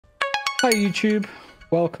Hi YouTube,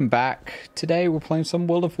 welcome back. Today we're playing some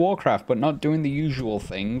World of Warcraft, but not doing the usual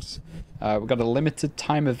things. We've got a limited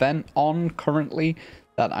time event on currently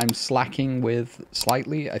that I'm slacking with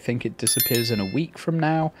slightly. I think it disappears in a week from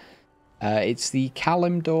now. It's the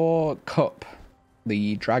Kalimdor Cup,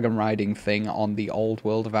 the dragon riding thing on the old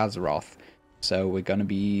world of Azeroth. So we're going to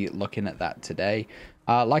be looking at that today.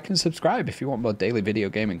 Like and subscribe if you want more daily video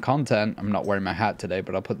gaming content. I'm not wearing my hat today,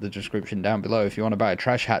 but I'll put the description down below if you want to buy a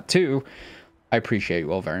trash hat too. I appreciate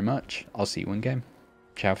you all very much. I'll see you in game.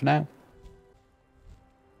 Ciao for now.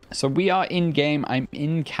 So we are in game. I'm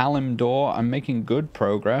in Kalimdor. I'm making good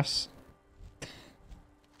progress.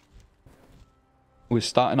 We're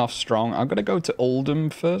starting off strong. I'm going to go to Oldham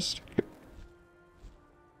first.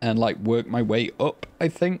 And like work my way up, I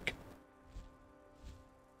think.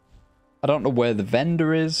 I don't know where the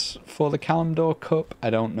vendor is for the Kalimdor Cup.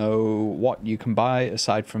 I don't know what you can buy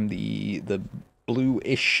aside from the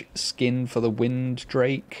blue-ish skin for the Wind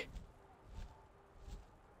Drake.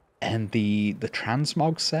 And the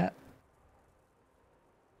transmog set.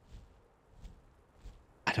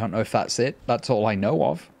 I don't know if that's it. That's all I know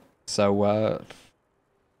of. So we're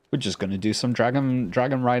just going to do some dragon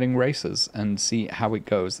riding races and see how it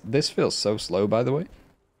goes. This feels so slow, by the way.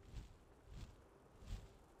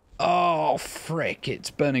 Oh, frick,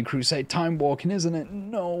 it's Burning Crusade time walking, isn't it?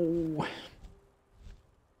 No.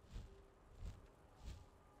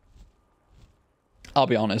 I'll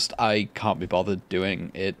be honest, I can't be bothered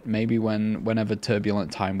doing it. Maybe whenever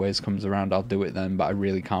Turbulent Time Waves comes around, I'll do it then, but I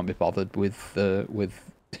really can't be bothered with the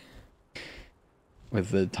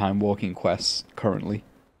time walking quests currently.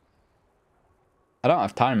 I don't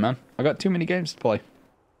have time, man. I got too many games to play,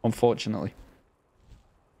 unfortunately.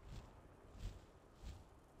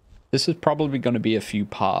 This is probably going to be a few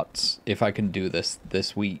parts if I can do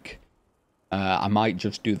this week. I might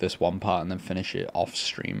just do this one part and then finish it off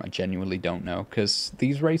stream. I genuinely don't know, because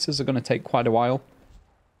these races are going to take quite a while.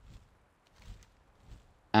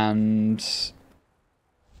 And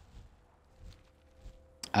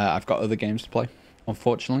I've got other games to play,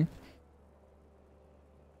 unfortunately.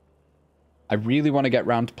 I really want to get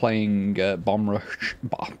round to playing Bomb Rush.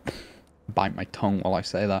 Bite my tongue while I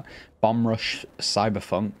say that. Bomb Rush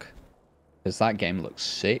Cyberpunk. Because that game looks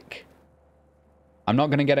sick. I'm not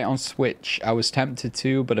going to get it on Switch. I was tempted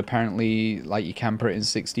to, but apparently, like, you can put it in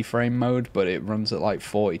 60 frame mode, but it runs at like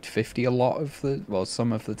 40 to 50 a lot of the, well,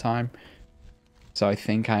 some of the time. So I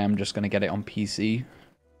think I am just going to get it on PC,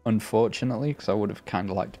 unfortunately, because I would have kind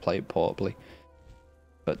of liked to play it portably.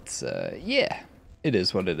 But, yeah, it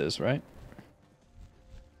is what it is, right?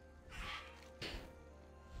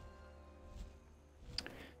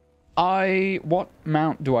 What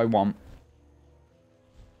mount do I want?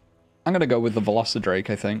 I'm going to go with the Velocidrake,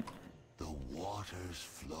 I think. The waters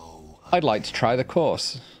flow. I'd like to try the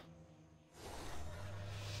course.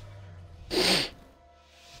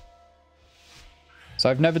 So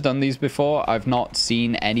I've never done these before. I've not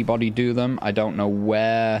seen anybody do them. I don't know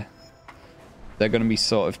where they're going to be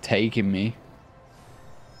sort of taking me.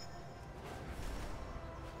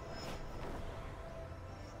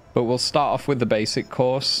 But we'll start off with the basic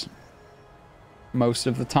course most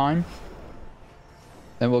of the time.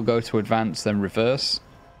 Then we'll go to advance, then reverse.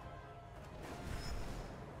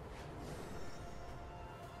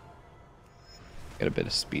 Get a bit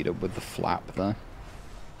of speed up with the flap there.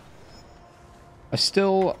 I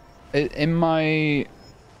still, in my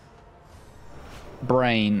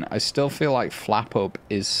brain, I still feel like flap up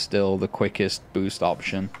is still the quickest boost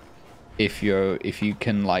option. If you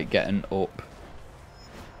can like get an up.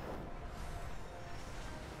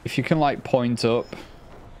 If you can like point up.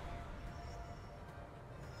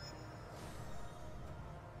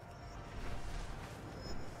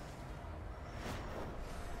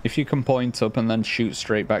 If you can point up and then shoot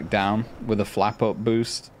straight back down with a flap up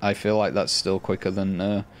boost, I feel like that's still quicker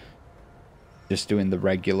than just doing the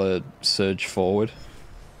regular surge forward.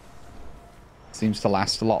 Seems to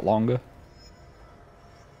last a lot longer.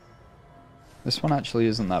 This one actually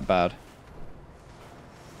isn't that bad.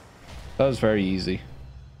 That was very easy.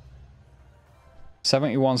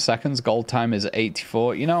 71 seconds, gold time is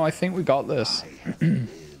 84. You know, I think we got this.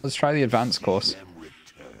 Let's try the advanced course.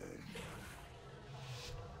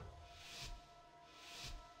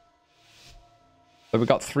 So we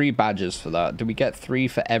got 3 badges for that. Do we get 3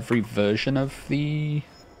 for every version of the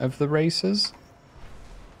races?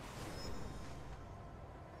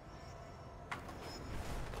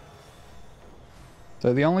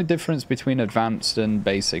 So the only difference between advanced and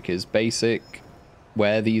basic is basic,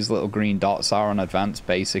 where these little green dots are on advanced.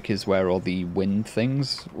 Basic is where all the wind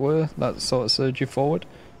things were that sort of surge you forward.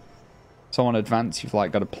 So on advanced, you've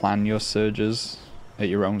like got to plan your surges. I at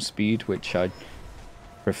your own speed, which I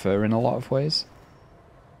prefer in a lot of ways.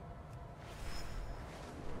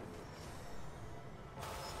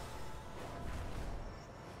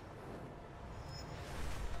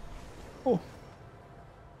 Oh.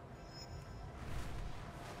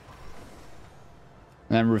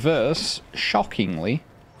 And then reverse, shockingly,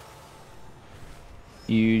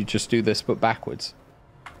 you just do this but backwards.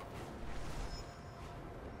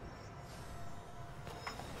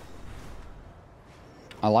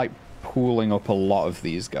 I like pooling up a lot of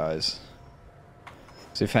these guys.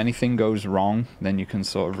 So if anything goes wrong, then you can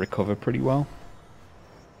sort of recover pretty well.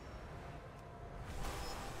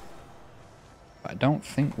 But I don't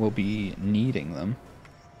think we'll be needing them.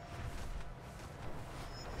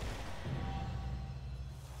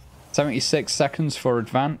 76 seconds for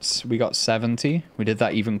advance. We got 70. We did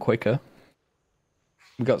that even quicker.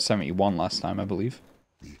 We got 71 last time, I believe.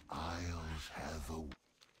 The Isles have a...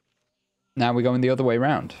 Now we're going the other way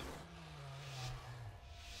around,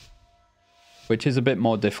 which is a bit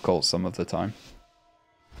more difficult some of the time.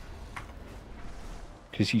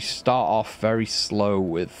 Because you start off very slow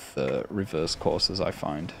with reverse courses, I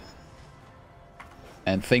find.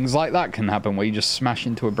 And things like that can happen where you just smash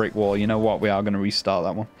into a brick wall. You know what? We are going to restart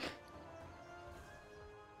that one.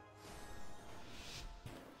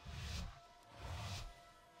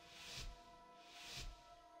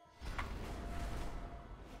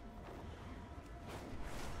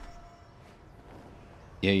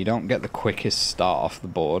 Yeah, you don't get the quickest start off the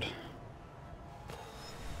board.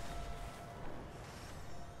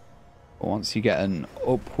 But once you get an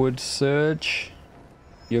upward surge,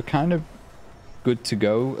 you're kind of good to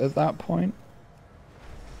go at that point.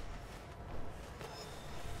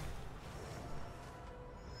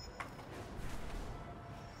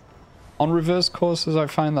 On reverse courses, I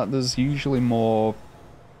find that there's usually more...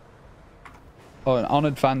 Oh, on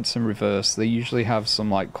advance and reverse, they usually have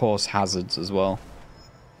some like course hazards as well.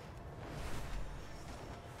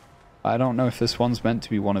 I don't know if this one's meant to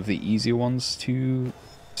be one of the easier ones to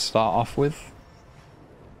start off with.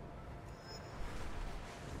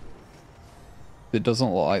 It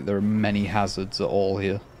doesn't look like there are many hazards at all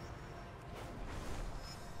here.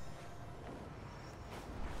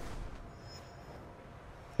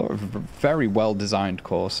 Sort of a very well designed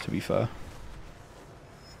course, to be fair.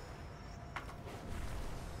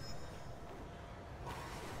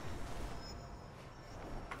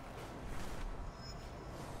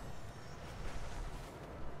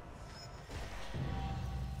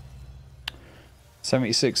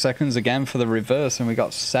 "76 seconds again for the reverse, and we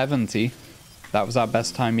got 70. That was our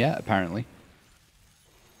best time yet, apparently.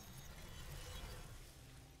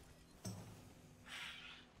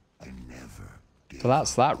 So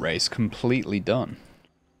that's that race completely done.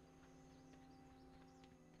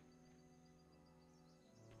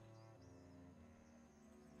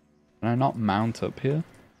 Can I not mount up here?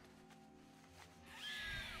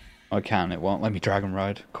 I can, it won't let me dragon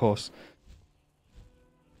ride, of course.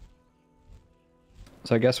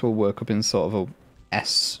 So I guess we'll work up in sort of a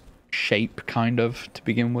S shape, kind of, to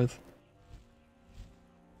begin with.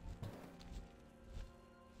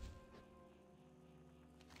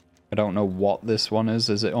 I don't know what this one is.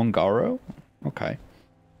 Is it Ungaro? Okay.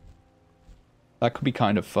 That could be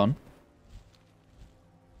kind of fun.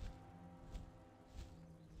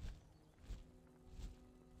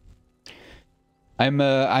 I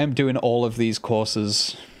am doing all of these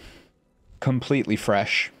courses completely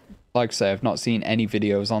fresh. Like I say, I've not seen any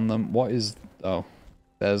videos on them. What is... Oh,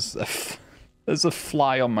 there's a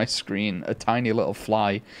fly on my screen, a tiny little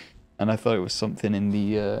fly, and I thought it was something in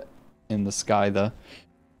the sky there.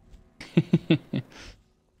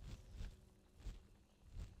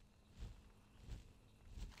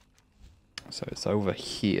 So it's over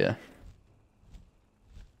here.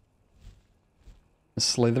 The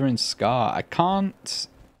Slithering Scar. I can't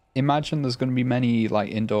imagine there's going to be many like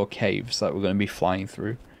indoor caves that we're going to be flying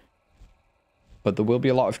through. But there will be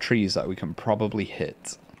a lot of trees that we can probably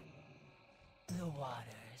hit. The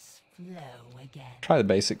waters flow again. Try the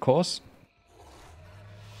basic course.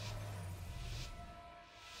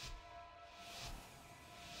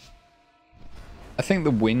 I think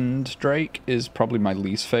the Wind Drake is probably my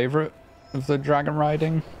least favorite of the dragon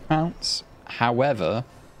riding mounts. However,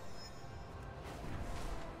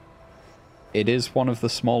 it is one of the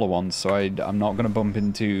smaller ones, so I'm not going to bump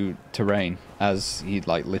into terrain, as he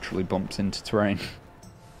like literally bumps into terrain.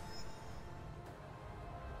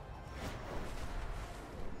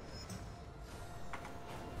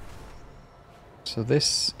 So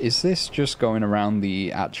is this just going around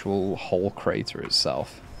the actual whole crater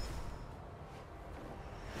itself?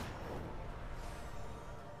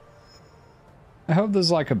 I hope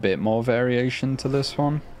there's like a bit more variation to this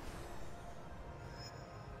one.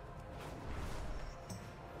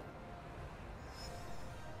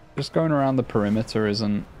 Just going around the perimeter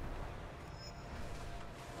isn't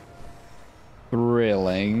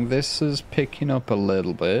thrilling. This is picking up a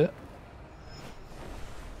little bit.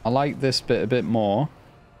 I like this bit a bit more.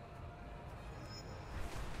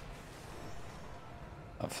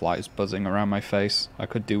 That fly is buzzing around my face. I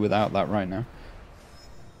could do without that right now.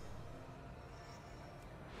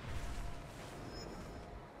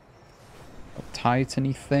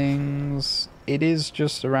 Titany things. It is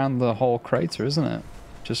just around the whole crater, isn't it?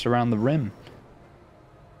 Just around the rim.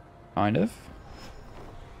 Kind of.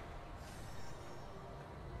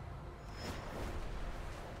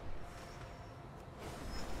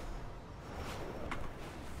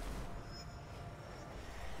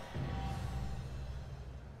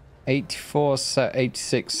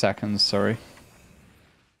 $86 seconds, sorry.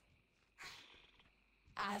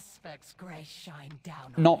 Aspect's grace shine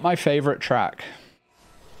down. Not my favorite track.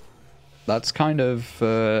 That's kind of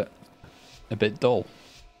a bit dull.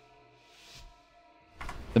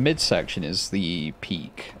 The midsection is the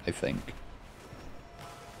peak, I think.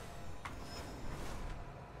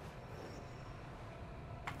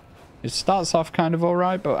 It starts off kind of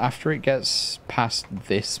alright, but after it gets past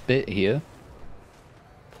this bit here,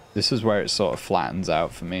 this is where it sort of flattens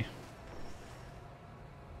out for me.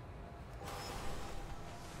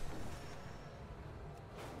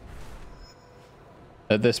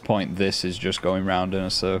 At this point, this is just going round in a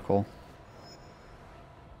circle.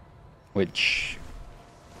 Which...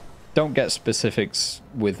 don't get specifics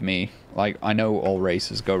with me. Like, I know all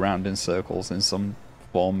races go round in circles in some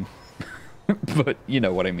form. But you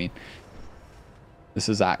know what I mean. This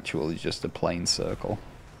is actually just a plain circle.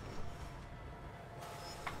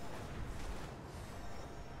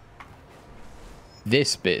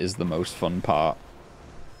 This bit is the most fun part.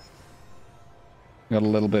 Got a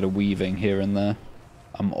little bit of weaving here and there.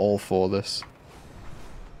 I'm all for this.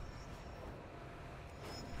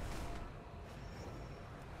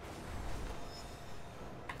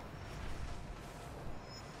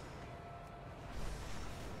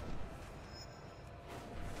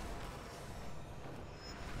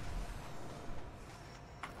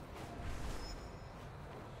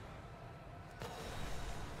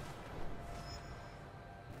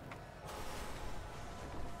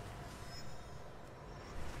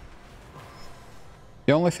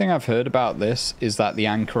 The only thing I've heard about this is that the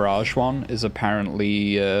Anchorage one is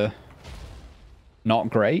apparently not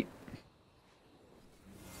great.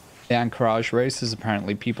 The Anchorage race is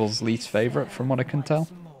apparently people's least favorite from what I can tell.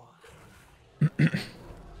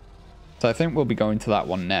 So I think we'll be going to that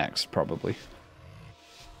one next, probably.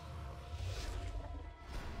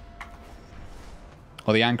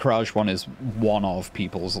 Well, the Anchorage one is one of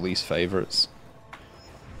people's least favorites.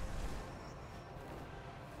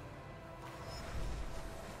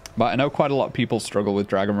 But I know quite a lot of people struggle with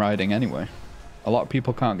dragon riding anyway. A lot of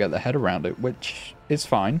people can't get their head around it, which is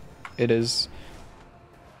fine. It is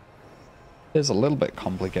a little bit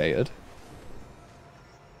complicated.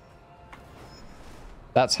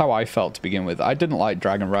 That's how I felt to begin with. I didn't like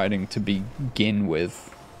dragon riding to begin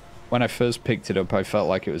with. When I first picked it up, I felt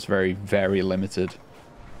like it was very, very limited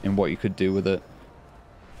in what you could do with it.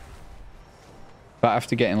 But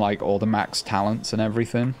after getting like all the max talents and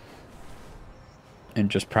everything, and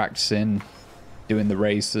just practicing, doing the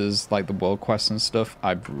races, like the world quests and stuff,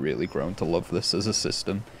 I've really grown to love this as a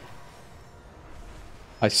system.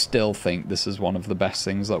 I still think this is one of the best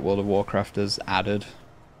things that World of Warcraft has added,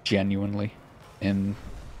 genuinely, in,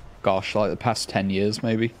 gosh, like the past 10 years,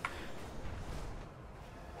 maybe.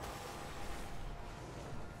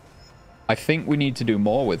 I think we need to do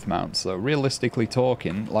more with mounts, though. Realistically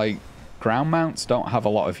talking, like, ground mounts don't have a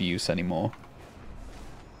lot of use anymore.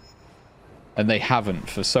 And they haven't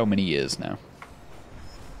for so many years now.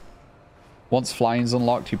 Once flying's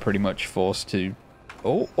unlocked, you're pretty much forced to...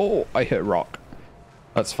 Oh, I hit a rock.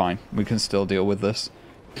 That's fine. We can still deal with this.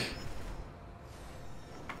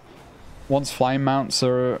 Once flying mounts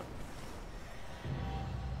are...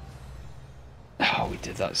 Oh, we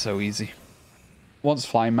did that so easy. Once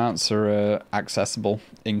flying mounts are accessible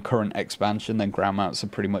in current expansion, then ground mounts are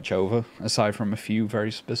pretty much over, aside from a few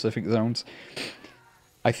very specific zones.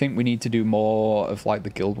 I think we need to do more of like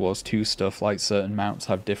the Guild Wars 2 stuff, like certain mounts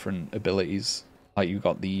have different abilities. Like you've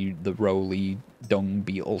got the roly dung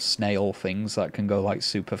beetle snail things that can go like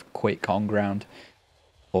super quick on ground.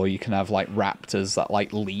 Or you can have like raptors that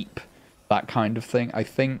like leap, that kind of thing. I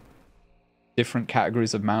think different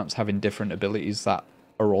categories of mounts having different abilities that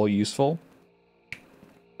are all useful.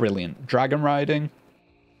 Brilliant. Dragon riding,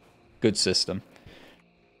 good system.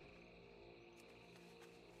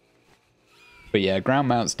 But yeah, ground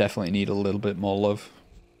mounts definitely need a little bit more love.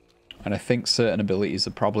 And I think certain abilities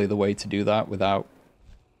are probably the way to do that without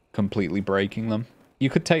completely breaking them. You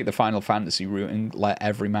could take the Final Fantasy route and let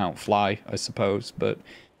every mount fly, I suppose, but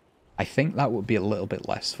I think that would be a little bit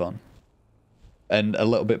less fun. And a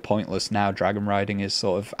little bit pointless now dragon riding is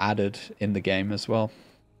sort of added in the game as well.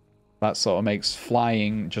 That sort of makes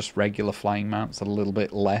flying, just regular flying mounts, a little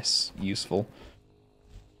bit less useful.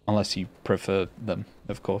 Unless you prefer them,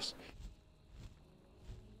 of course.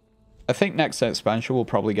 I think next expansion will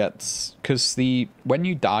probably get... Because when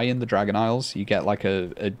you die in the Dragon Isles, you get like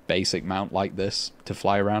a basic mount like this to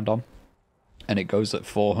fly around on. And it goes at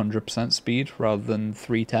 400% speed rather than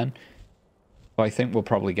 310. So I think we'll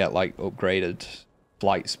probably get like upgraded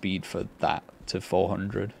flight speed for that to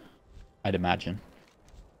 400. I'd imagine.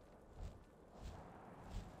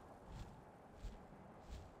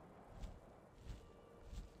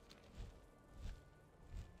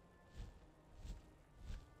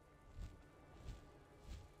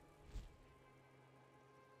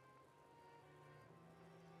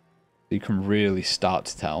 You can really start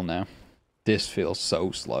to tell now. This feels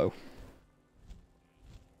so slow.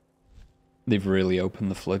 They've really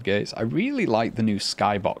opened the floodgates. I really like the new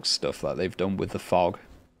skybox stuff that they've done with the fog.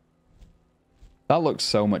 That looks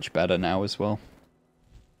so much better now as well.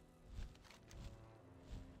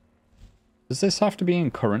 Does this have to be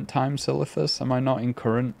in current time, Silithus? Am I not in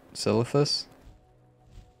current Silithus?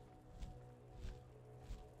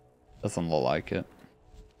 Doesn't look like it.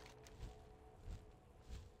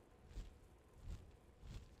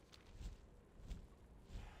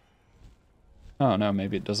 Oh no,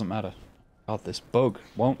 maybe it doesn't matter. God, this bug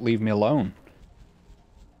won't leave me alone.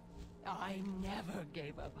 I never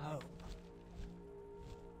gave up hope.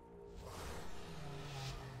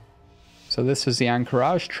 So this is the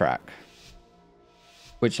Anchorage track.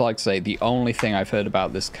 Which, like I say, the only thing I've heard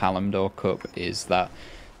about this Kalimdor Cup is that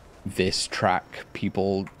this track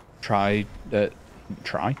people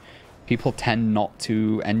people tend not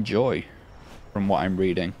to enjoy, from what I'm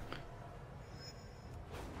reading.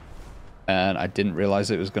 And I didn't realize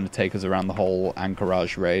it was going to take us around the whole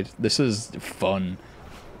Anchorage raid. This is fun.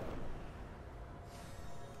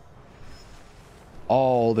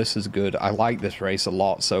 Oh, this is good. I like this race a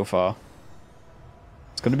lot so far.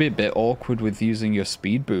 It's going to be a bit awkward with using your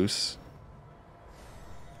speed boost.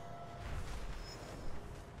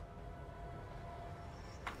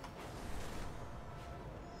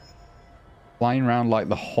 Flying around like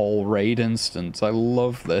the whole raid instance. I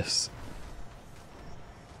love this.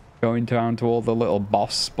 Going down to all the little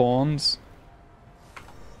boss spawns.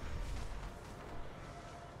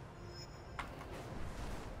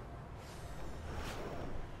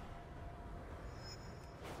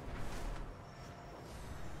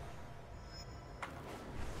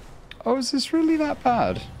 Oh, is this really that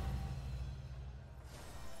bad?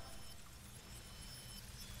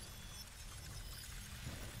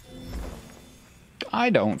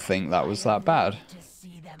 I don't think that was that bad.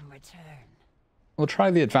 We'll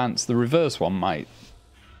try the advance. The reverse one might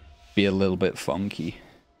be a little bit funky.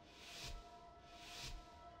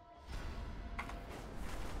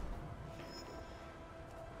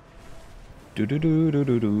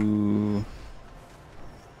 Do-do-do-do-do-do.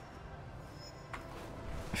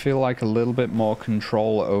 I feel like a little bit more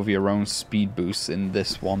control over your own speed boosts in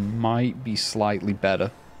this one might be slightly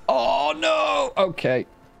better. Oh no! Okay.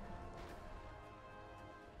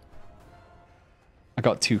 I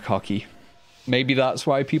got too cocky. Maybe that's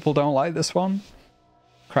why people don't like this one.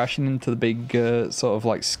 Crashing into the big sort of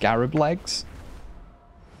like scarab legs.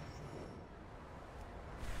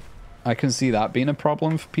 I can see that being a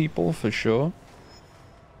problem for people for sure.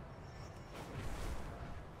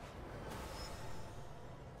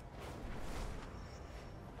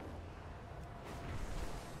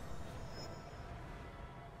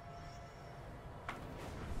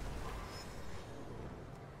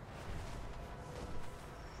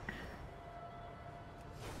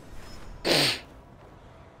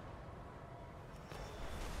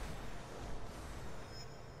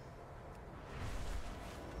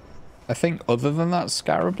 I think other than that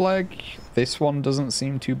scarab leg, this one doesn't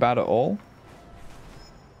seem too bad at all.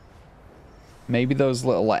 Maybe those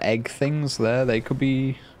little egg things there, they could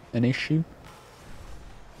be an issue.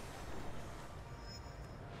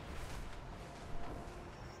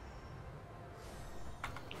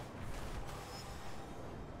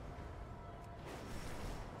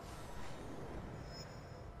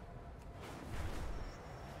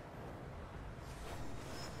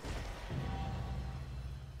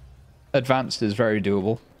 Advanced is very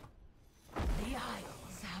doable. The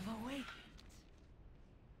Isles have awakened.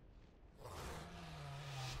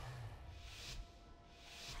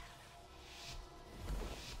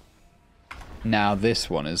 Now this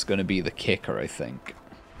one is going to be the kicker, I think.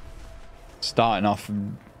 Starting off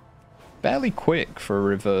fairly quick for a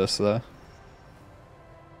reverse there.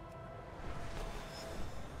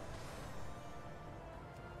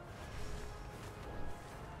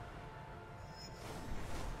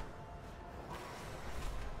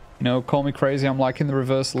 You know, call me crazy, I'm liking the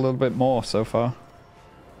reverse a little bit more so far.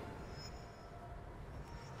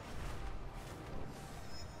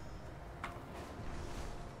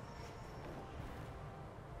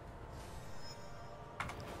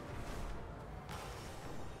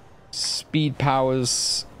 Speed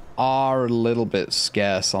powers are a little bit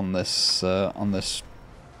scarce on this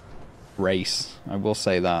race. I will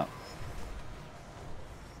say that.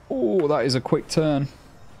 Oh, that is a quick turn.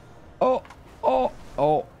 Oh, oh,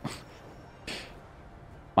 oh.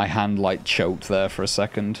 My hand like choked there for a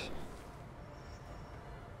second.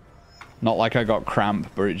 Not like I got cramp,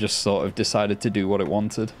 but it just sort of decided to do what it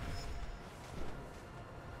wanted.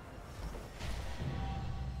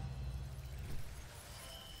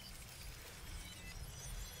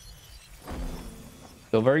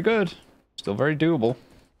 Still very good. Still very doable.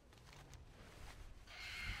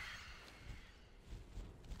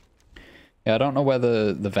 Yeah, I don't know where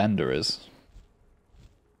the vendor is.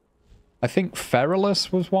 I think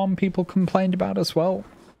Feralus was one people complained about as well.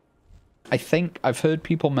 I think I've heard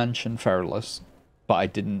people mention Feralus, but I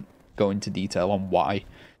didn't go into detail on why.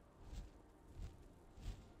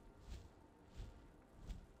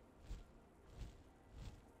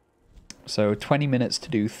 So 20 minutes to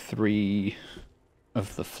do 3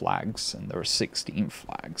 of the flags, and there are 16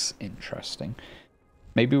 flags. Interesting.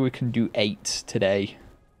 Maybe we can do 8 today.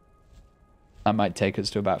 That might take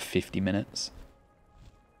us to about 50 minutes.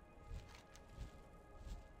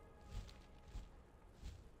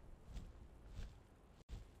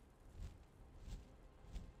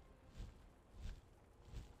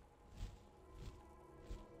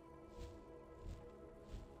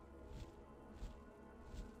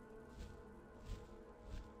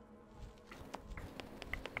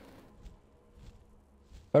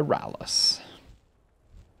 Feralus.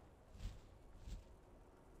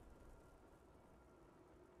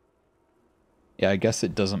 Yeah, I guess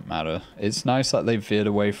it doesn't matter. It's nice that they veered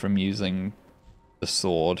away from using the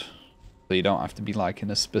sword, so you don't have to be like in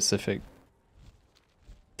a specific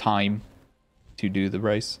time to do the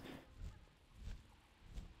race.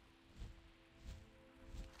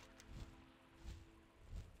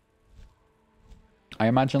 I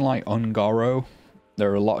imagine like Ungoro, there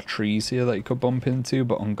are a lot of trees here that you could bump into,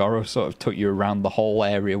 but Ungoro sort of took you around the whole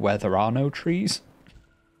area where there are no trees.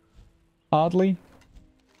 Hardly.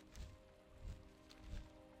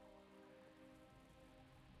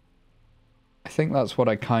 I think that's what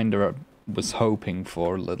I kind of was hoping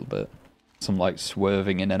for a little bit. Some like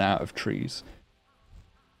swerving in and out of trees.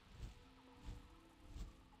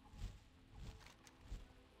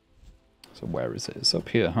 So where is it? It's up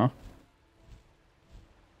here, huh?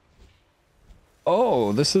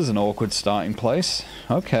 Oh, this is an awkward starting place.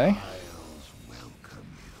 Okay.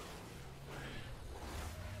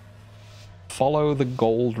 Follow the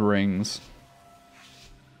gold rings.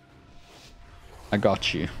 I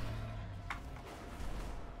got you.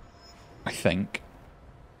 I think.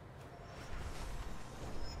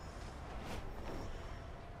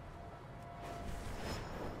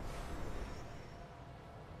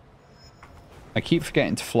 I keep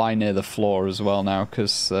forgetting to fly near the floor as well now,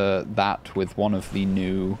 because that with one of the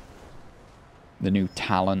new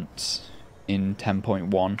talents in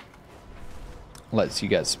 10.1 lets you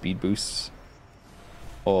get speed boosts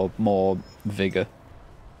or more vigor.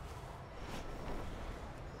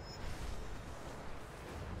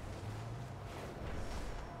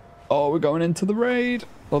 Oh, we're going into the raid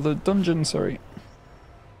or the dungeon, sorry.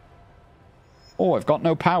 Oh, I've got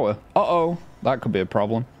no power. Uh-oh, that could be a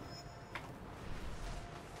problem.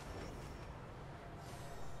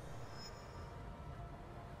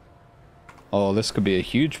 Oh, this could be a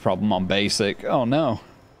huge problem on basic. Oh no.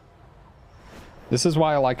 This is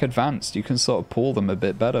why I like advanced. You can sort of pull them a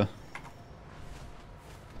bit better.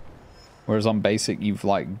 Whereas on basic, you've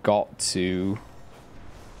like got to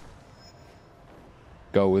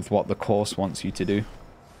go with what the course wants you to do.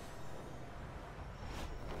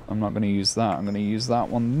 I'm not going to use that. I'm going to use that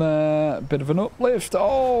one there. A bit of an uplift.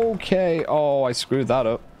 Oh, okay. Oh, I screwed that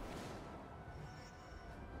up.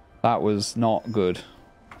 That was not good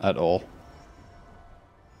at all.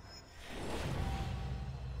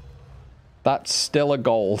 That's still a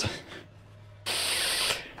gold.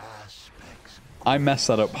 I messed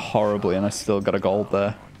that up horribly and I still got a gold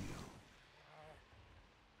there.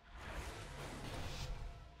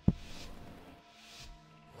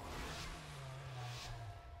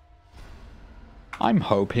 I'm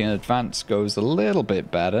hoping advance goes a little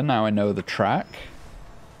bit better now I know the track.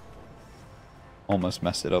 Almost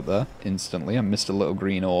messed it up there instantly. I missed a little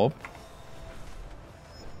green orb.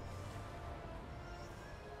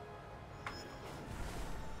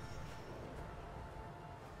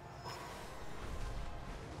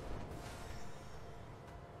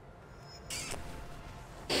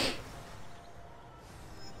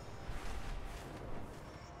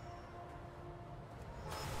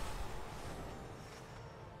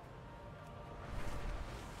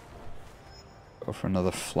 Go for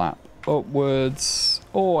another flap upwards.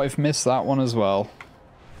 Oh, I've missed that one as well.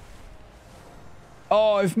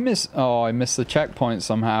 Oh, I missed the checkpoint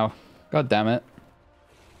somehow. God damn it.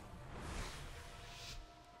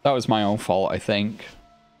 That was my own fault, I think.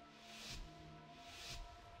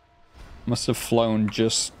 Must have flown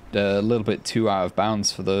just a little bit too out of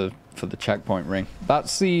bounds for the checkpoint ring.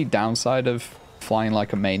 That's the downside of flying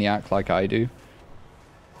like a maniac like I do.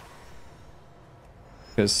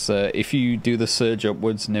 Because if you do the surge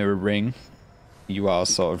upwards near a ring, you are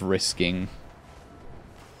sort of risking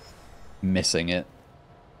missing it.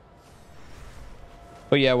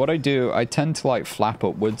 But yeah, what I do, I tend to like flap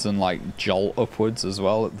upwards and like jolt upwards as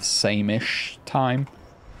well at the same-ish time.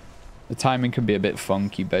 The timing can be a bit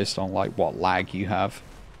funky based on like what lag you have.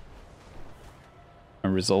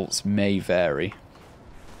 And results may vary.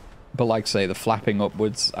 But like I say, the flapping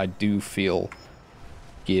upwards I do feel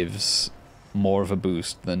gives more of a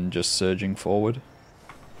boost than just surging forward.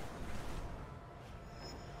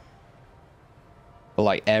 But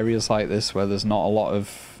like areas like this where there's not a lot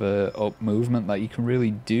of up movement that you can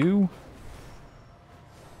really do,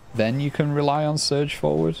 then you can rely on surge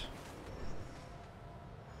forward.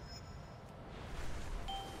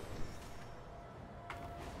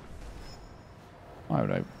 Why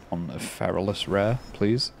would I want a Feralus rare,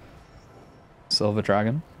 please? Silver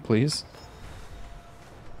Dragon, please.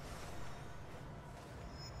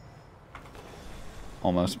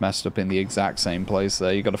 Almost messed up in the exact same place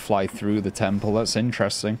there. You got to fly through the temple. That's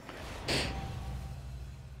interesting.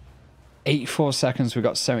 84 seconds. We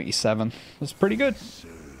got 77. That's pretty good.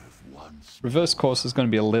 Reverse course is going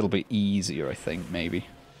to be a little bit easier, I think, maybe.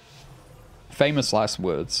 Famous last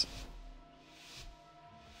words.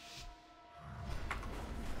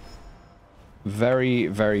 Very,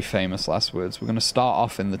 very famous last words. We're going to start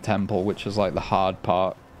off in the temple, which is like the hard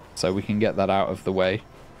part, so we can get that out of the way.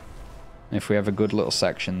 If we have a good little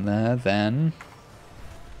section there, then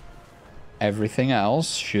everything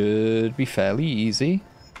else should be fairly easy.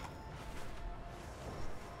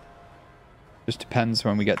 Just depends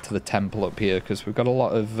when we get to the temple up here, because we've got a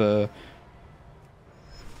lot of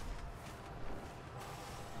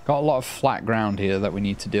flat ground here that we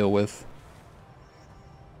need to deal with.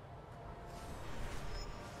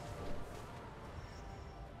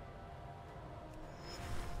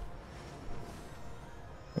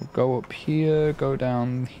 Go up here, go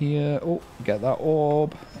down here. Oh, get that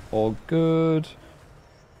orb. All good.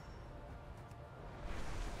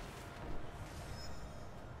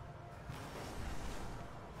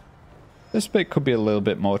 This bit could be a little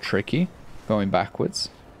bit more tricky, going backwards,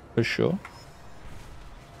 for sure.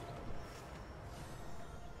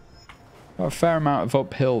 Got a fair amount of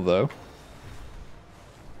uphill, though,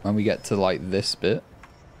 when we get to, like, this bit.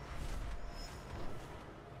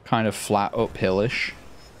 Kind of flat uphillish.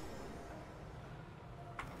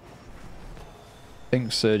 I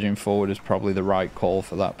think surging forward is probably the right call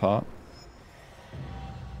for that part.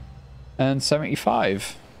 And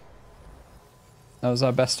 75. That was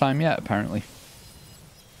our best time yet, apparently.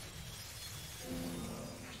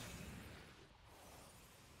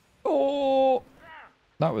 Oh!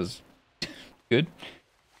 That was good.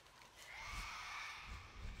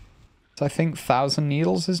 So I think 1,000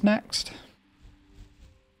 Needles is next.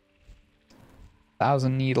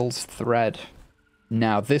 1,000 Needles thread.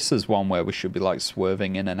 Now, this is one where we should be, like,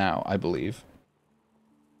 swerving in and out, I believe.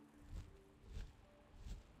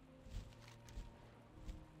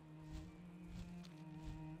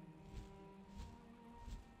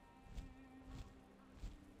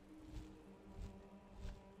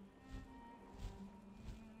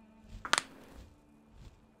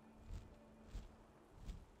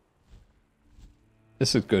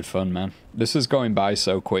 This is good fun, man. This is going by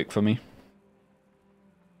so quick for me.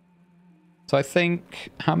 So I think,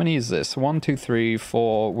 how many is this? 1, 2, 3,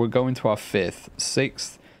 4. We're going to our 5th,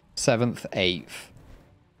 6th, 7th, 8th.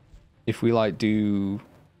 If we like do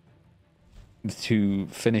to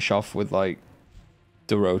finish off with like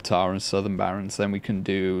Durotar and Southern Barrens, then we can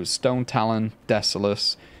do Stone Talon,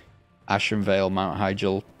 Desolus, Ashen Vale, Mount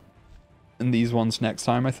Hyjal, and these ones next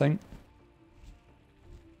time, I think.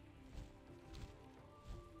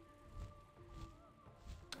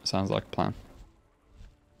 Sounds like a plan.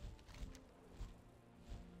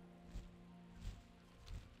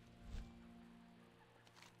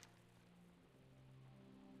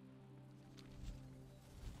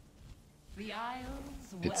 The Isles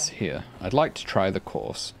It's welcome. here. I'd like to try the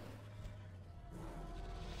course.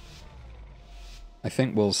 I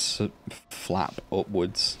think we'll flap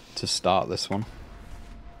upwards to start this one.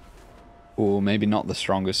 Or maybe not the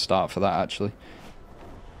strongest start for that, actually.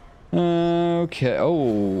 Okay.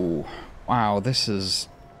 Oh, wow. This is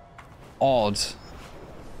odd.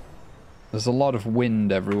 There's a lot of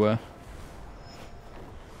wind everywhere.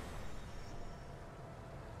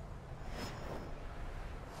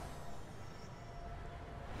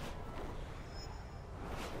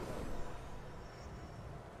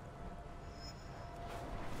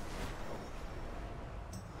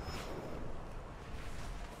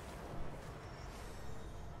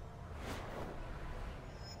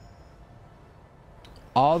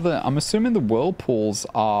 I'm assuming the whirlpools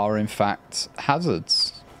are in fact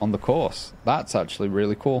hazards on the course. That's actually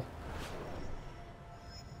really cool.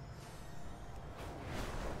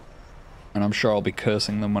 And I'm sure I'll be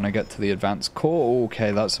cursing them when I get to the advanced core.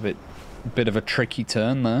 Okay, that's a bit of a tricky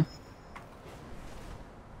turn there.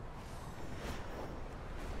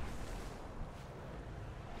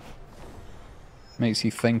 Makes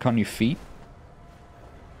you think on your feet.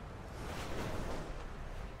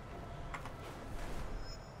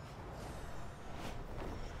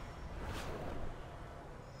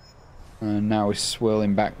 And now we're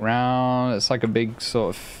swirling back round. It's like a big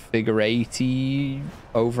sort of figure 80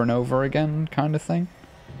 over and over again kind of thing.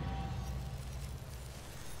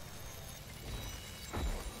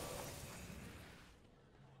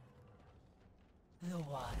 The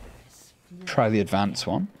waters. Try the advanced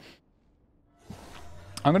one.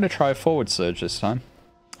 I'm going to try a forward surge this time.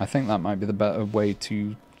 I think that might be the better way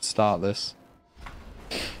to start this.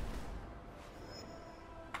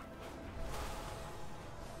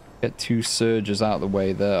 Get 2 surges out of the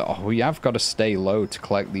way there. Oh, we have got to stay low to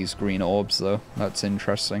collect these green orbs, though. That's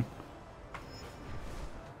interesting.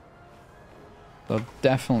 So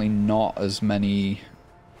definitely not as many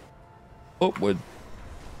upward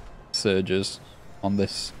surges on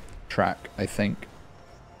this track, I think.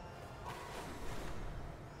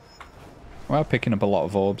 We are picking up a lot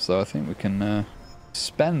of orbs, though. I think we can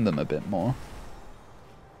spend them a bit more.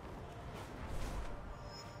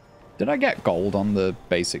 Did I get gold on the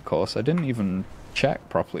basic course? I didn't even check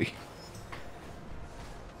properly.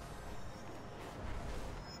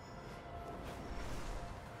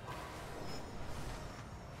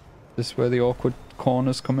 This where the awkward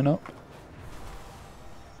corner's coming up?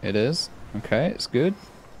 It is. Okay, it's good.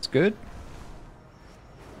 It's good.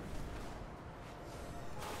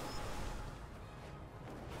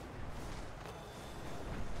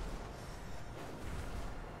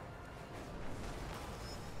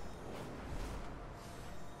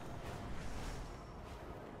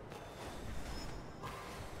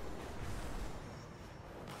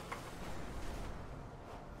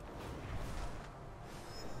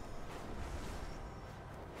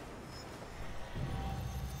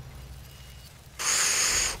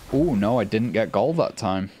 Ooh, no, I didn't get gold that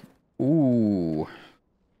time. Ooh.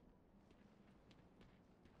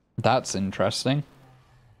 That's interesting.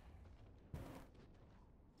 It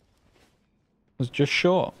was just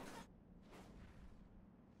short.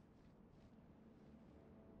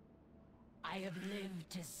 I have lived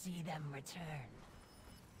to see them return.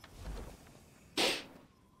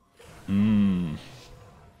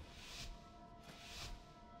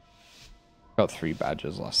 Got 3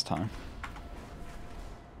 badges last time.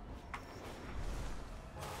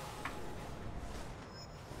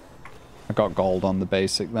 I got gold on the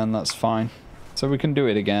basic then, that's fine. So we can do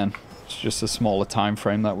it again. It's just a smaller time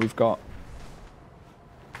frame that we've got.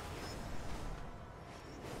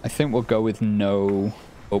 I think we'll go with no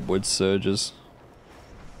upward surges.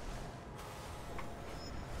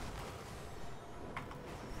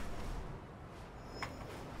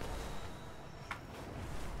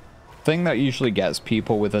 Thing that usually gets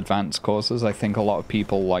people with advanced courses, I think a lot of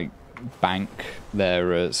people like bank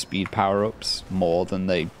their speed power-ups more than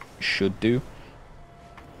they should do.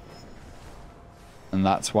 And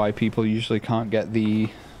that's why people usually can't get the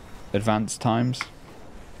advanced times.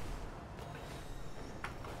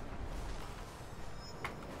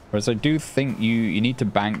 Whereas I do think you need to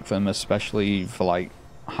bank them, especially for like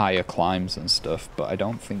higher climbs and stuff, but I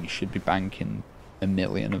don't think you should be banking a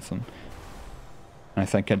million of them. I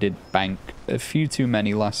think I did bank a few too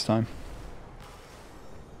many last time.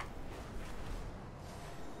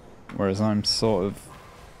 Whereas I'm sort of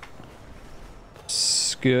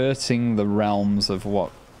skirting the realms of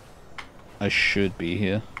what I should be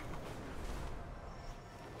here.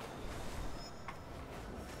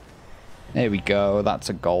 There we go. That's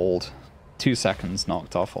a gold. 2 seconds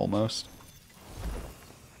knocked off almost.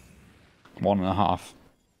 1.5.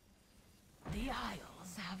 The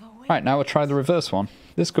Isles have a Right, now we'll try the reverse one.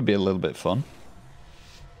 This could be a little bit fun.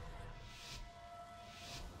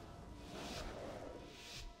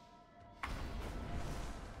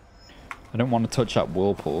 I don't want to touch that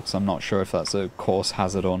whirlpool because I'm not sure if that's a course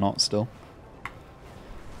hazard or not still.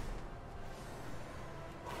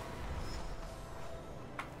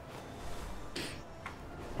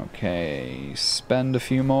 Okay, spend a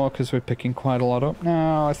few more because we're picking quite a lot up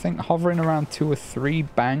now. I think hovering around 2 or 3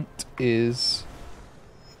 banked is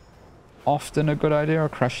often a good idea. I'll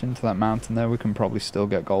crash into that mountain there. We can probably still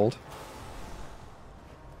get gold.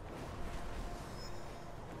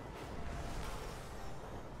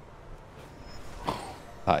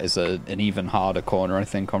 That is an even harder corner, I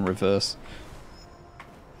think, on reverse.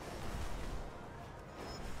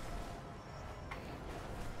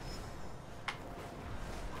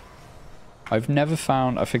 I've never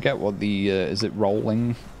found, I forget what the, is it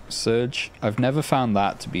rolling surge? I've never found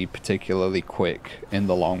that to be particularly quick in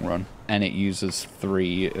the long run. And it uses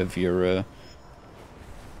 3 of your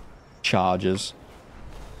charges.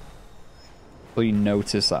 But you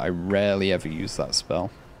notice that I rarely ever use that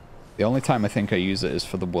spell. The only time I think I use it is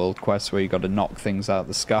for the world quest where you got to knock things out of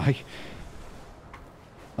the sky.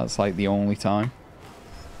 That's like the only time.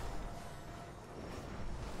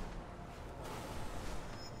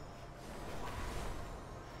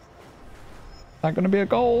 Is that going to be a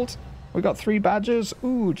gold? We got 3 badges.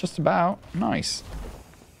 Ooh, just about. Nice.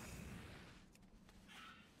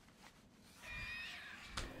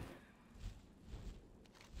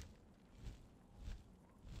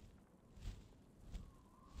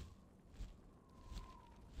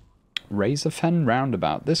 Razorfen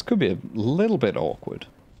roundabout. This could be a little bit awkward.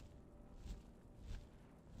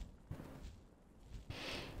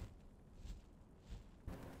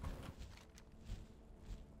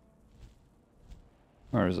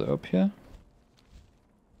 Where is it? Up here?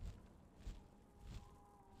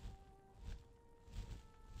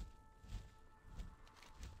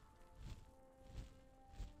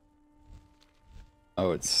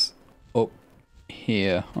 Oh, it's up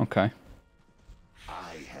here. Okay.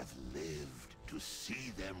 I have lived to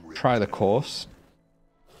see them Try the return. course.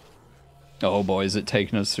 Oh boy, is it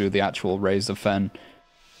taking us through the actual Razorfen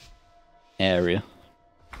area.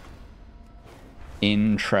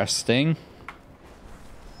 Interesting.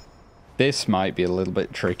 This might be a little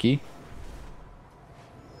bit tricky.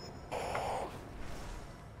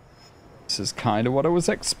 This is kind of what I was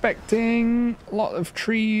expecting. A lot of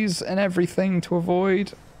trees and everything to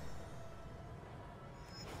avoid.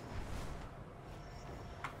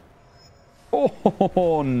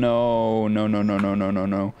 Oh, no. No, no, no, no, no, no,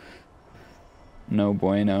 no. No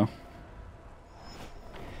bueno.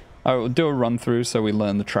 I will do a run through so we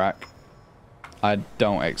learn the track. I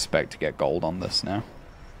don't expect to get gold on this now.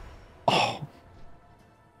 Oh.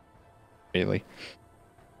 Really?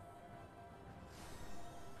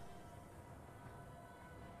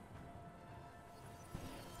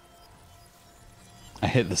 I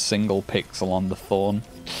hit the single pixel on the thorn.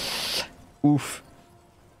 Oof.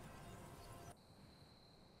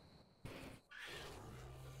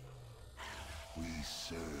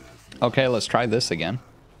 Okay, let's try this again.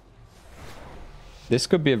 This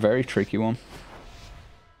could be a very tricky one.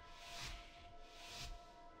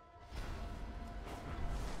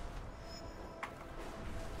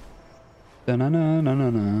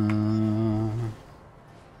 Da-na-na-na-na-na.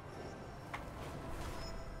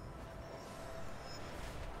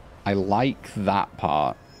 I like that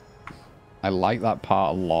part. I like that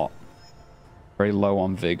part a lot. Very low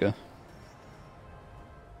on vigor.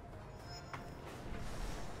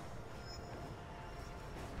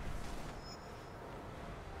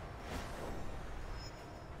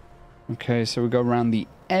 Okay, so we go around the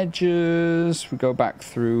edges. We go back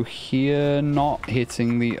through here, not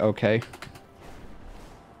hitting the... Okay.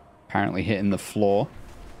 Apparently hitting the floor.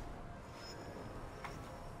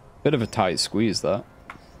 Bit of a tight squeeze, that.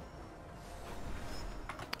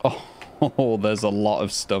 Oh, there's a lot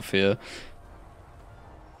of stuff here.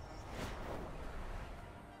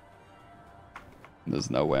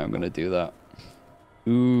 There's no way I'm going to do that.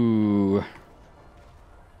 Ooh.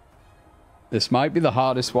 This might be the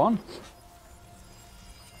hardest one.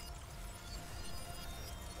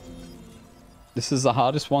 This is the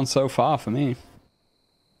hardest one so far for me.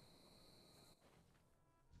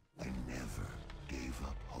 I never gave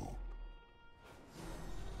up hope.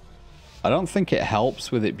 I don't think it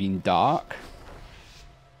helps with it being dark.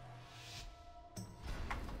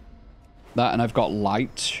 That, and I've got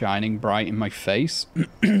light shining bright in my face.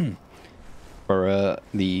 For for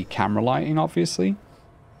the camera lighting, obviously.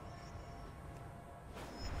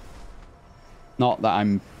 Not that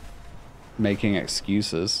I'm making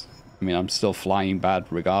excuses. I mean, I'm still flying bad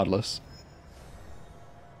regardless.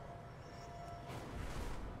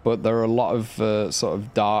 But there are a lot of sort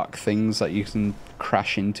of dark things that you can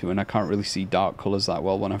crash into, and I can't really see dark colors that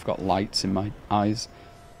well when I've got lights in my eyes.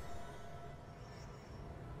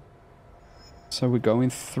 So we're going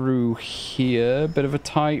through here, bit of a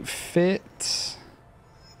tight fit.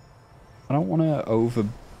 I don't want to over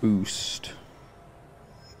boost.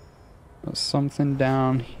 Got something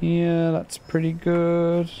down here, that's pretty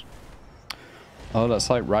good. Oh, that's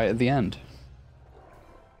like right at the end.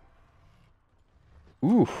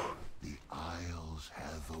 Ooh. The Isles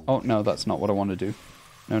have Oh, no, that's not what I want to do.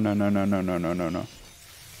 No, no, no, no, no, no, no, no, no.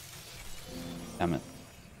 Damn it.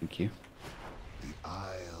 Thank you. The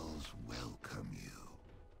Isles welcome you.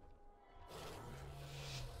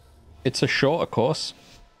 It's a shorter course.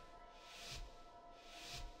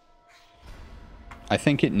 I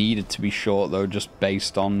think it needed to be short, though, just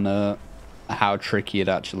based on how tricky it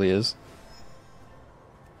actually is.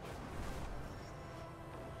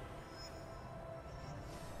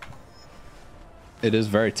 It is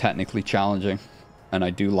very technically challenging, and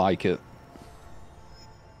I do like it.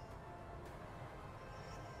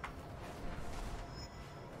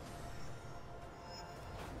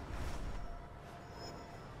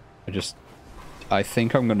 I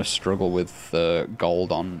think I'm going to struggle with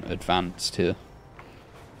gold on advanced here.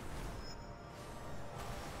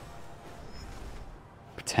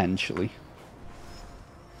 Potentially.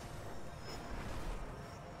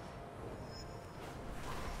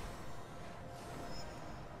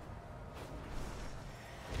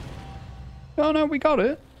 Oh no, we got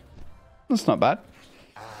it. That's not bad.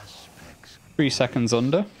 3 seconds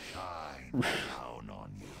under.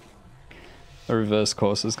 The reverse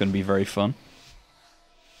course is going to be very fun.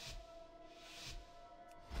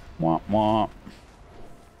 Wah wah.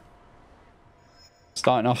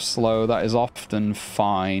 Starting off slow, that is often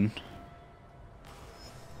fine.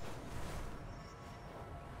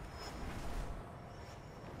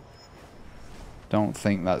 Don't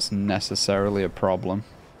think that's necessarily a problem.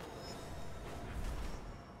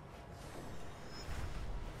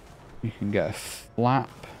 You can get a flap.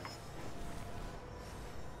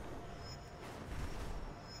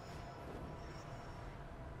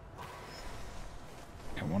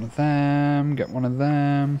 Get one of them, get one of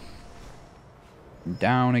them.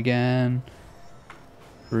 Down again.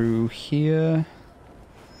 Through here.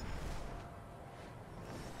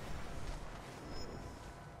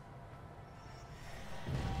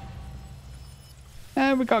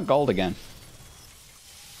 And we got gold again.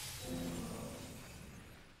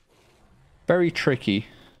 Very tricky.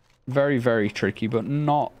 Very, very tricky, but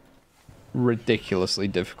not ridiculously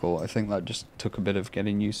difficult. I think that just took a bit of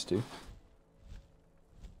getting used to.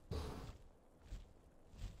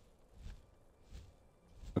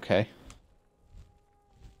 Okay.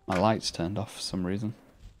 My light's turned off for some reason.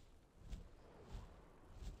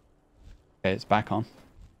 Okay, it's back on.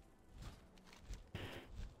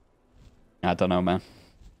 I don't know, man.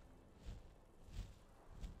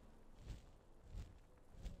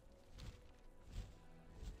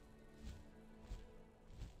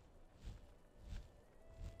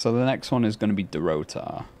 So the next one is going to be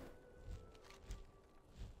Dorotar.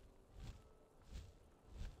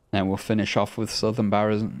 Then we'll finish off with Southern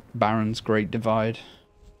Barrens Great Divide.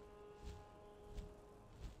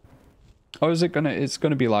 Oh, is it gonna? It's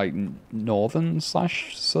gonna be like Northern /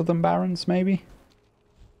 Southern Barrens, maybe.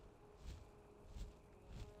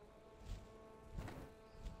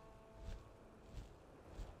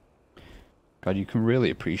 God, you can really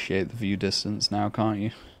appreciate the view distance now, can't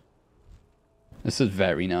you? This is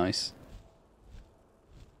very nice.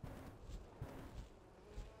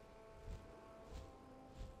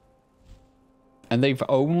 And they've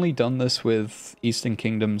only done this with Eastern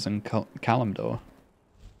Kingdoms and Kalimdor.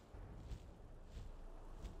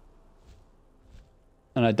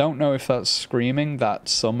 And I don't know if that's screaming that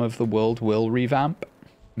some of the world will revamp.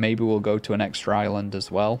 Maybe we'll go to an extra island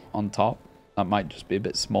as well on top. That might just be a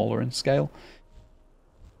bit smaller in scale.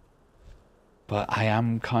 But I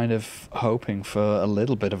am kind of hoping for a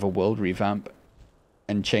little bit of a world revamp.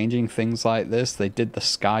 And changing things like this. They did the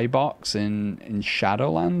skybox in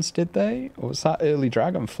Shadowlands, did they? Or was that early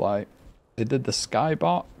Dragonflight? They did the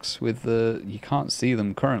skybox with the... You can't see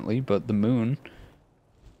them currently, but the moon.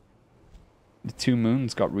 The 2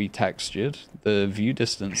 moons got retextured. The view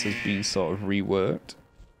distance has been sort of reworked.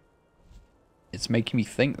 It's making me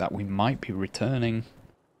think that we might be returning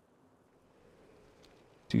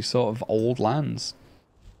to sort of old lands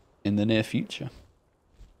in the near future.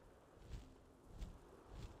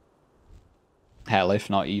 Hell, if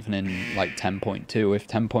not even in like 10.2. If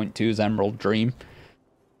 10.2 is Emerald Dream,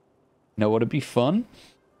 know what'd be fun?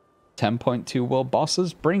 10.2 world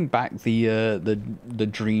bosses. Bring back the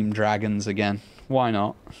Dream Dragons again. Why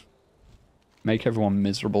not? Make everyone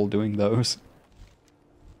miserable doing those.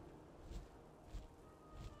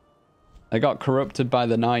 They got corrupted by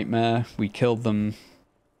the Nightmare. We killed them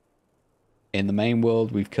in the main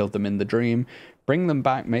world. We've killed them in the Dream. Bring them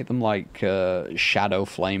back. Make them like Shadow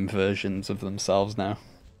Flame versions of themselves now.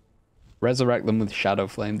 Resurrect them with Shadow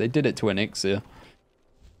Flame. They did it to Elixir.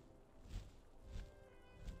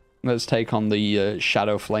 Let's take on the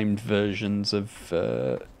Shadow Flamed versions of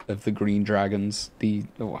the Green Dragons.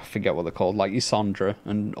 I forget what they're called. Like Isandra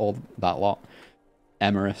and all that lot.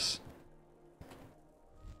 Emerus.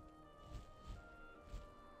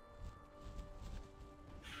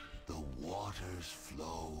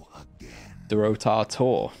 Flow again. The Rotar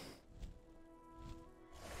Tor.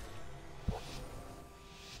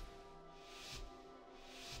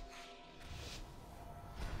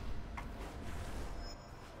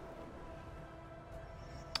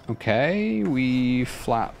 Okay, we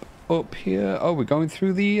flap up here. Oh, we're going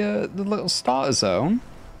through the little starter zone.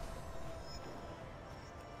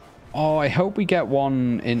 Oh, I hope we get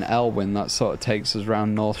one in Elwyn that sort of takes us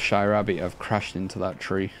around North Shire Abbey. I've crashed into that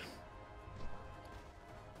tree.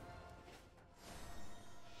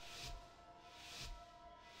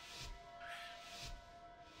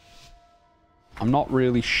 I'm not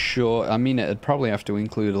really sure. I mean, it'd probably have to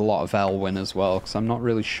include a lot of Elwyn as well, because I'm not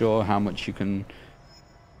really sure how much you can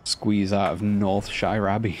squeeze out of North Shire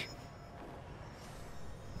Abbey.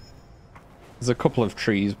 There's a couple of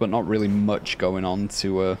trees, but not really much going on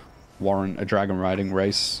to warrant a dragon riding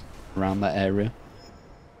race around that area.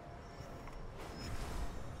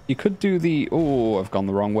 You could do the... Oh, I've gone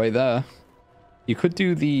the wrong way there. You could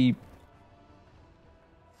do the...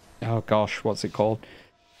 Oh gosh, what's it called?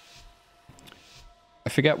 I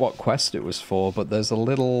forget what quest it was for, but there's a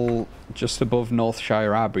little, just above North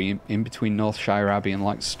Shire Abbey, in between North Shire Abbey and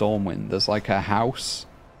like Stormwind, there's like a house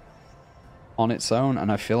on its own,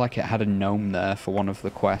 and I feel like it had a gnome there for one of the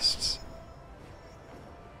quests.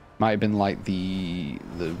 Might have been like the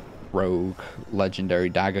rogue legendary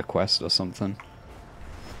dagger quest or something.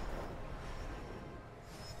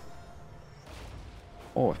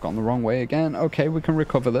 Oh, I've gone the wrong way again. Okay, we can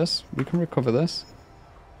recover this. We can recover this.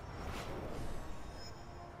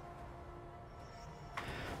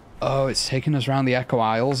 Oh, it's taking us around the Echo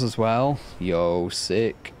Isles as well. Yo,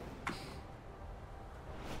 sick.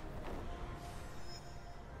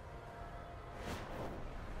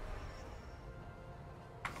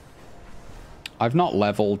 I've not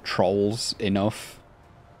leveled trolls enough,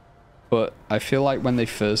 but I feel like when they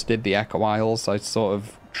first did the Echo Isles, I sort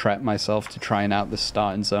of trekked myself to trying out the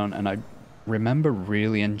starting zone, and I remember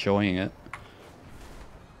really enjoying it.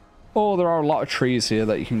 Oh, there are a lot of trees here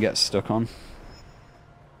that you can get stuck on.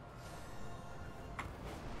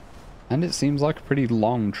 And it seems like a pretty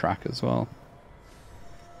long track as well.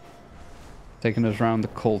 Taking us around the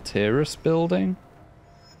Kultiris building.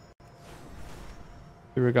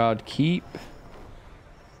 Beauregard Keep.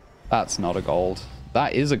 That's not a gold.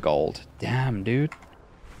 That is a gold. Damn, dude.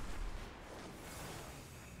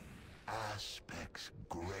 Aspect's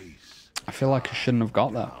grace. I feel like I shouldn't have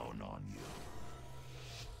got that.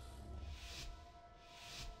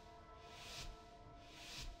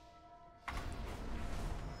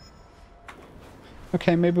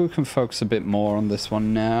 Okay, maybe we can focus a bit more on this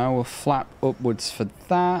one now. We'll flap upwards for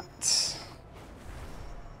that.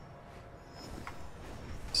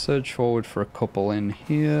 Surge forward for a couple in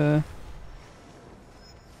here.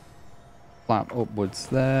 Flap upwards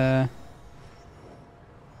there.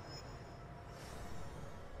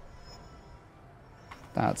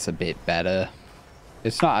 That's a bit better.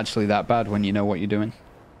 It's not actually that bad when you know what you're doing.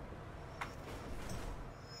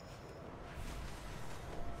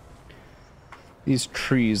 These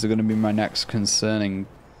trees are going to be my next concerning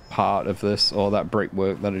part of this, or that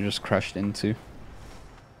brickwork that I just crashed into.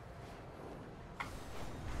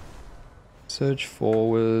 Surge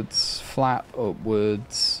forwards, flap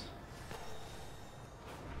upwards.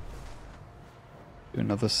 Do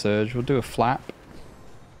another surge. We'll do a flap.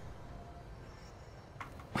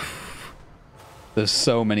 There's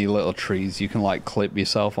so many little trees you can like clip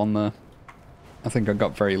yourself on there. I think I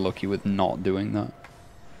got very lucky with not doing that.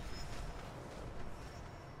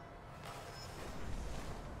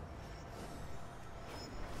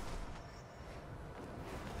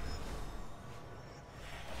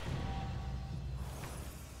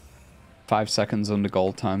 Five seconds under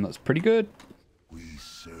gold time. That's pretty good. We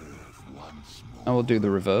serve once more. I will do the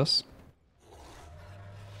reverse.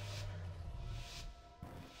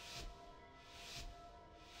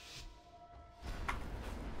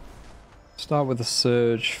 Start with a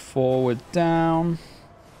surge forward, down.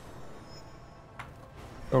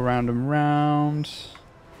 Go round and round.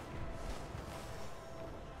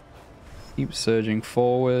 Keep surging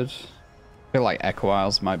forward. I feel like Echo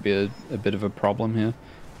Isles might be a bit of a problem here.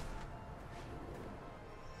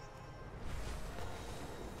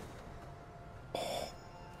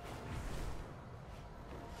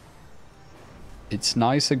 It's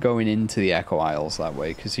nicer going into the Echo Isles that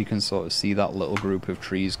way, because you can sort of see that little group of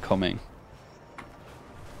trees coming.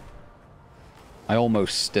 I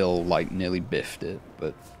almost still, like, nearly biffed it,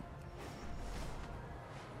 but...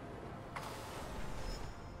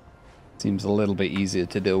 seems a little bit easier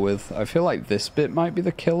to deal with. I feel like this bit might be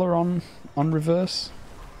the killer on reverse.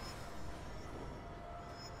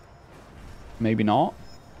 Maybe not.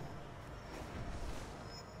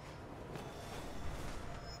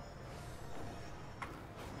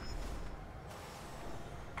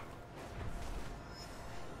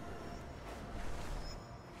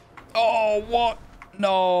 Oh, what?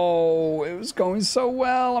 No, it was going so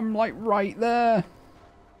well. I'm like right there.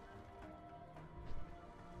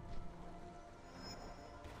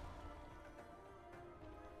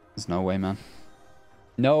 There's no way, man.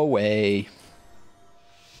 No way.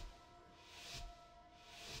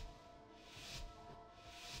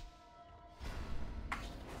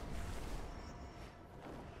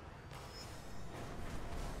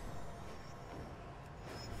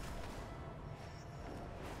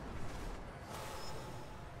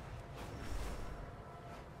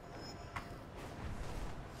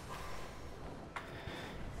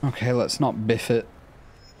 Okay, let's not biff it.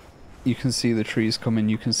 You can see the trees coming,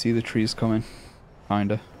 you can see the trees coming.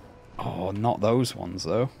 Kinda. Oh, not those ones,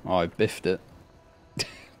 though. Oh, I biffed it.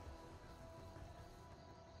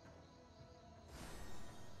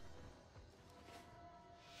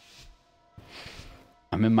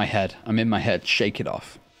 I'm in my head. I'm in my head. Shake it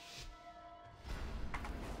off.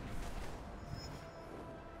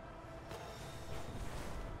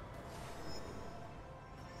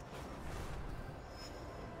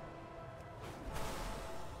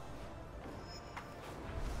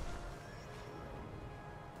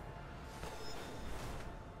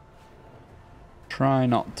 Try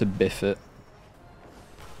not to biff it.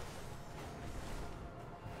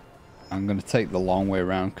 I'm going to take the long way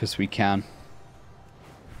around because we can.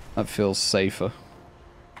 That feels safer.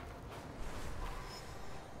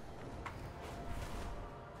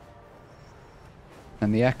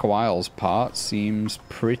 And the Echo Isles part seems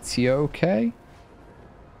pretty okay.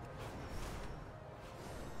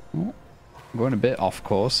 Oh, I'm going a bit off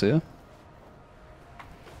course here.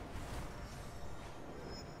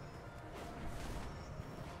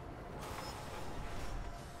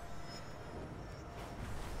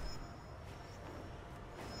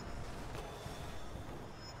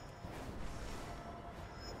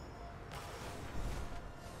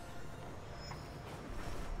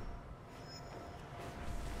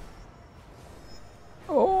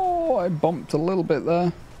 I bumped a little bit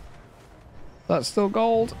there. That's still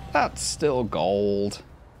gold. That's still gold.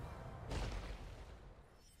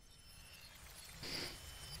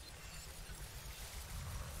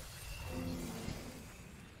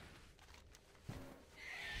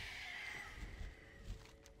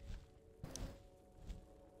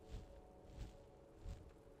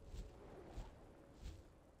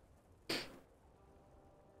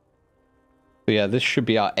 But yeah, this should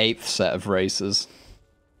be our 8th set of races.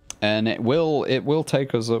 And it will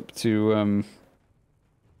take us up to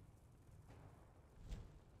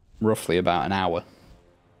roughly about an hour,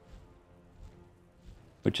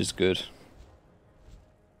 which is good.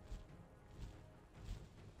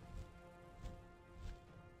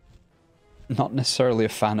 Not necessarily a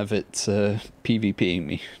fan of it PvPing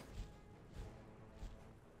me.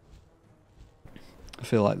 I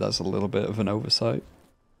feel like that's a little bit of an oversight.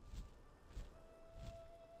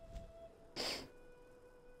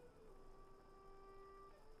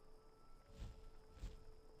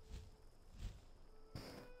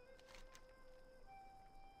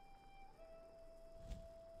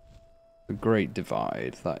 The Great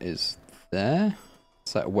Divide, that is there.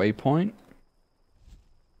 Is that a waypoint?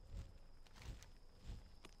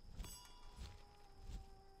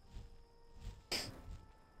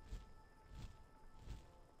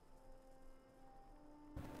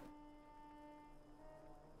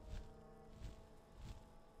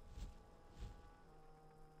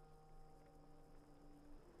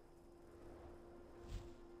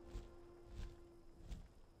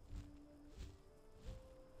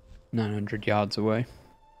 "900 yards away.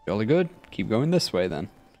 Jolly good. Keep going this way then."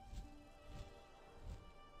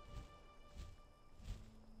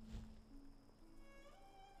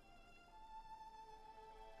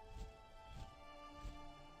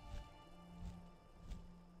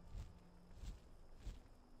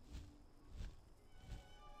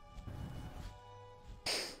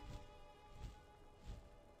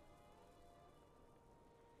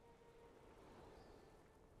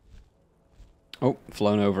 Oh,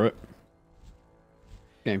 flown over it.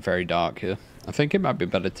 Getting very dark here. I think it might be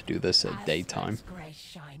better to do this at daytime.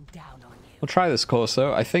 We'll try this course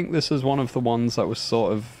though. I think this is one of the ones that was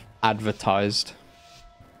sort of advertised.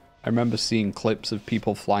 I remember seeing clips of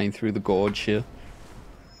people flying through the gorge here.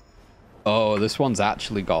 Oh, this one's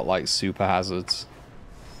actually got like super hazards.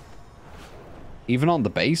 Even on the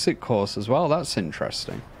basic course as well. That's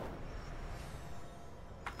interesting.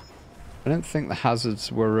 I don't think the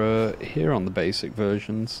hazards were here on the basic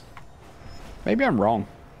versions. Maybe I'm wrong.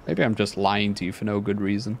 Maybe I'm just lying to you for no good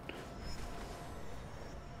reason.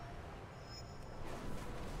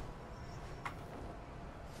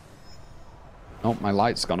 Oh, my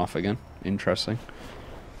light's gone off again. Interesting.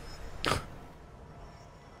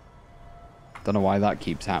 Don't know why that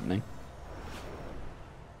keeps happening.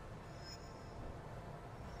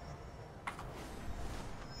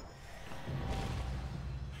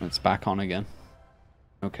 It's back on again.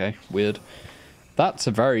 Okay, weird. That's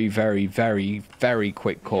a very, very, very, very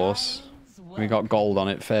quick course. We got gold on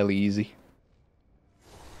it fairly easy.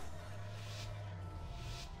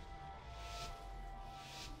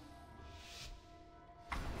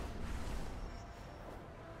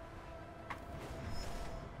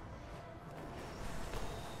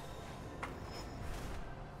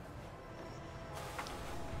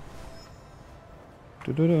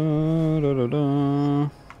 Da-da-da-da-da-da.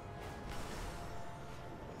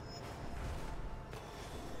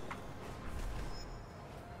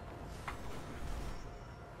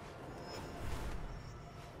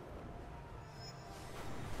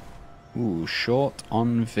 Ooh, short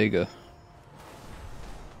on vigor.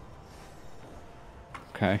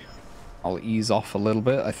 Okay. I'll ease off a little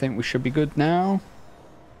bit. I think we should be good now.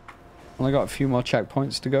 Only got a few more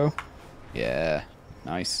checkpoints to go. Yeah.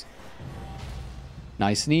 Nice.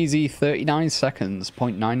 Nice and easy. 39 seconds.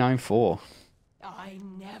 0.994. I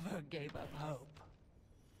never gave up hope.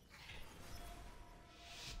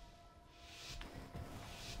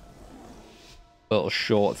 Little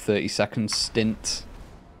short 30-second stint.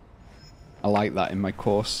 I like that in my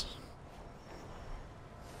course.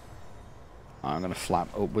 I'm going to flap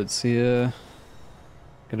upwards here.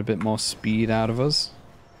 Get a bit more speed out of us.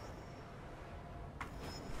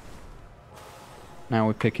 Now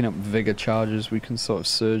we're picking up vigor charges. We can sort of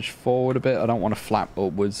surge forward a bit. I don't want to flap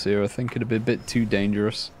upwards here. I think it'd be a bit too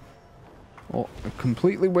dangerous. Oh, I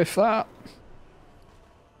completely whiffed that.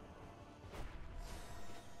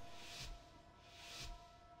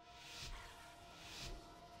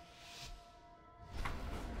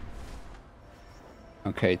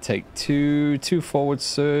 Okay, take two forward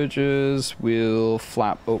surges. We'll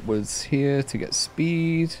flap upwards here to get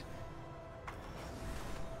speed.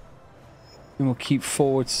 And we'll keep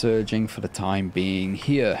forward surging for the time being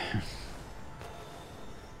here.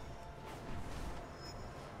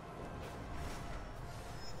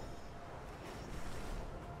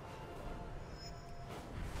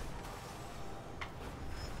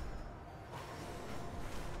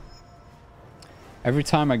 Every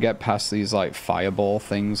time I get past these like fireball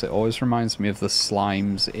things, it always reminds me of the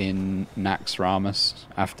slimes in Naxxramas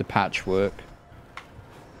after patchwork.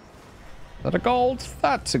 Is that a gold?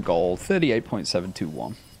 That's a gold.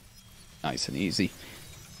 38.721. Nice and easy.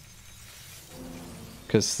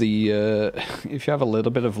 Because the if you have a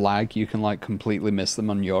little bit of lag, you can like completely miss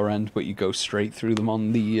them on your end, but you go straight through them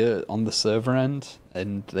on the server end,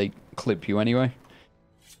 and they clip you anyway,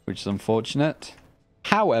 which is unfortunate.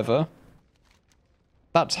 However,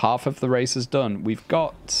 that's half of the races done. We've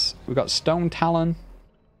got Stone Talon,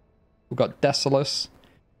 we've got Desolus,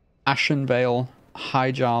 Ashenvale,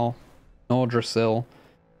 Hyjal, Nordrassil,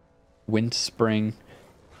 Winterspring,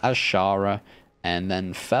 Azshara, and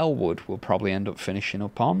then Felwood we'll probably end up finishing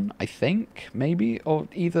up on, I think, maybe, or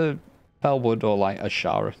either Felwood or like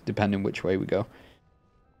Azshara, depending which way we go.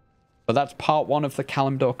 But that's part one of the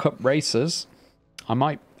Kalimdor Cup races. I'm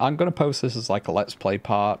going to post this as like a let's play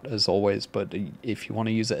part as always, but if you want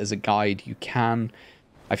to use it as a guide, you can.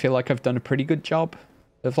 I feel like I've done a pretty good job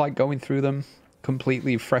of like going through them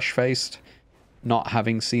completely fresh-faced, not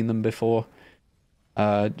having seen them before.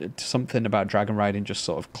 Something about dragon riding just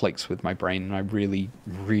sort of clicks with my brain, and I really,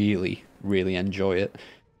 really, really enjoy it.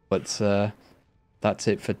 But that's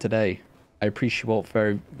it for today. I appreciate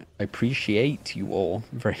you all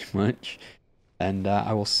very much, and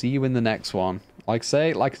I will see you in the next one. Like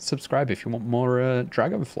and subscribe if you want more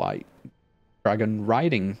Dragonflight, dragon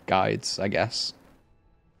riding guides, I guess.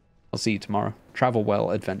 I'll see you tomorrow. Travel well,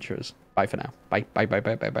 adventurers. Bye for now. Bye, bye, bye,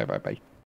 bye, bye, bye, bye, bye.